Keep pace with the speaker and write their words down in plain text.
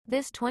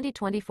This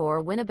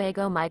 2024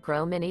 Winnebago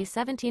Micro Minnie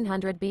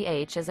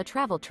 1700BH is a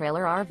travel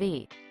trailer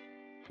RV.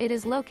 It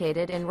is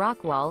located in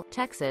Rockwall,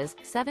 Texas,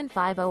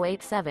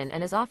 75087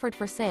 and is offered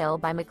for sale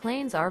by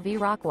McClain's RV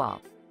Rockwall.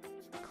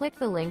 Click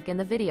the link in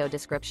the video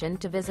description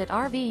to visit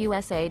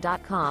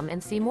RVUSA.com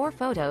and see more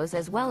photos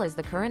as well as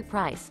the current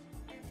price.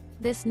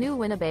 This new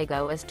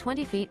Winnebago is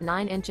 20 feet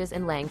 9 inches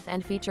in length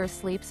and features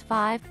Sleeps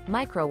 5,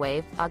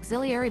 microwave,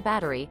 auxiliary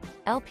battery,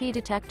 LP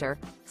detector,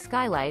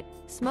 skylight,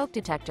 smoke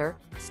detector,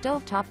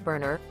 stovetop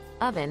burner,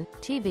 oven,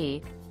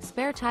 TV,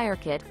 spare tire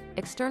kit,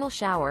 external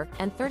shower,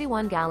 and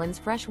 31 gallons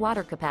fresh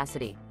water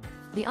capacity.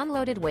 The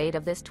unloaded weight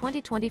of this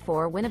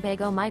 2024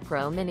 Winnebago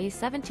Micro Minnie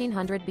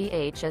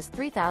 1700BH is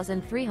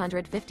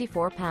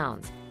 3,354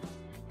 pounds.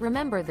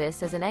 Remember,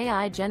 this is an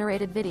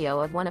AI-generated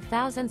video of one of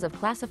thousands of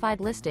classified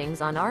listings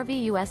on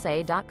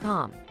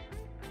RVUSA.com.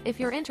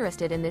 If you're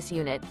interested in this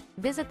unit,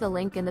 visit the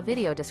link in the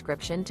video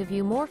description to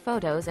view more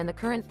photos and the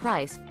current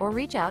price, or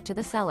reach out to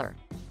the seller.